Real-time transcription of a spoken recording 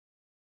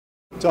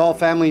To all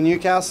family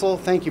Newcastle,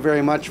 thank you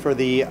very much for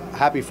the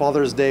Happy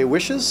Father's Day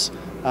wishes.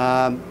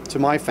 To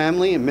my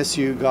family, I miss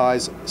you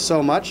guys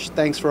so much.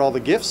 Thanks for all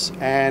the gifts,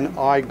 and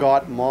I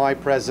got my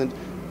present,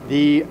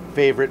 the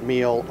favorite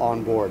meal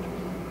on board.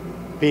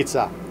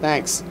 Pizza.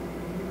 Thanks.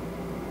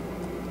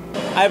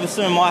 Able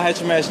to my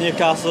HMAS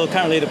Newcastle,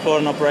 currently deployed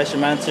on Operation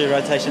MANITOU,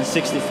 rotation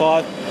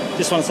 65.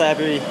 Just want to say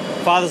Happy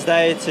Father's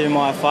Day to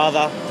my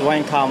father,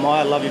 Dwayne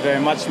Carmire. Love you very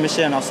much, miss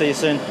you, and I'll see you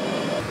soon.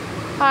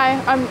 Hi,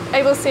 I'm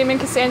Able Seaman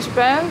Cassandra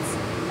Burns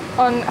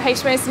on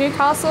HMAS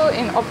Newcastle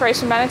in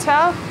Operation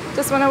MANITOU.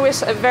 Just want to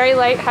wish a very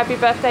late happy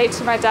birthday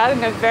to my dad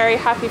and a very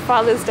happy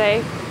Father's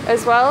Day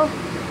as well.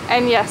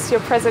 And yes,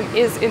 your present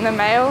is in the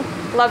mail.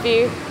 Love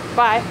you.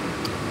 Bye.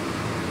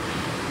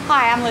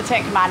 Hi, I'm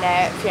Lieutenant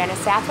Commander Fiona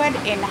Southwood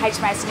in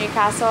HMAS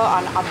Newcastle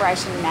on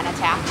Operation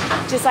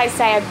Manitou. Just like to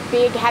say a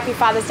big happy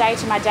Father's Day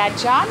to my dad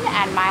John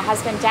and my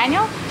husband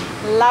Daniel.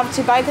 Love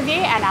to both of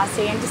you, and I'll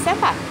see you in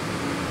December.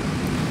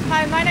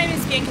 Hi, my name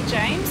is Bianca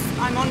James.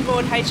 I'm on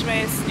board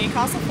HMAS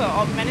Newcastle for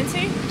Op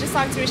Manitou. Just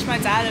like to wish my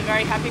dad a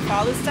very happy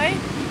Father's Day.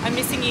 I'm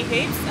missing you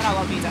heaps and I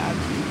love you, Dad.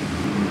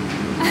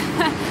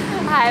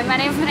 Hi, my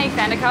name is Monique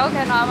Vanderkolk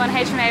and I'm on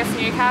HMAS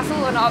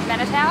Newcastle on Op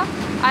Manitou.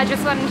 I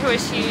just wanted to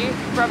wish you,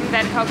 Robin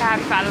Vanderkolk, a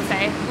happy Father's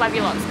Day. Love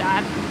you lots,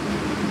 Dad.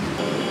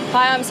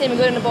 Hi, I'm Seaman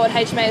Gooden aboard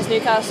HMAS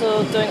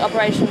Newcastle doing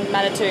Operation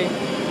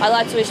MANITOU. I'd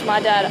like to wish my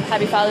dad a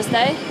happy Father's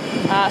Day.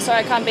 Sorry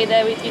I can't be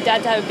there with your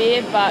dad to have a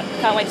beer, but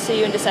can't wait to see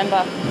you in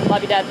December.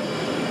 Love you, Dad.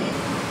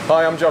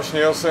 Hi, I'm Josh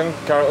Nielsen,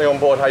 currently on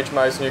board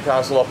HMAS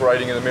Newcastle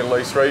operating in the Middle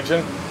East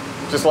region.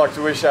 Just like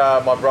to wish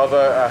my brother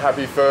a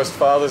happy first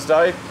Father's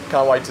Day.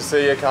 Can't wait to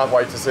see you, can't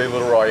wait to see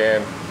little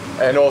Ryan.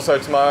 And also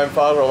to my own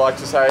father, I'd like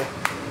to say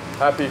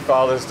happy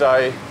Father's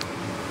Day,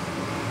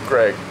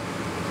 Greg.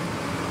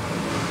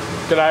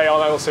 G'day,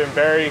 I'm Alison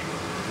Berry,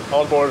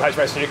 on board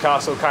HMAS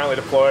Newcastle, currently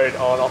deployed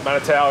on Op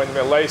Manitou in the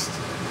Middle East.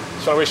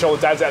 Just want to wish all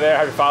the dads out there a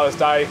happy Father's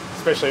Day,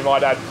 especially my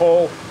dad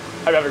Paul.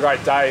 Hope you have a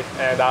great day,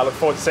 and look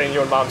forward to seeing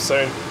you and Mum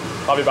soon.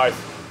 Love you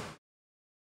both.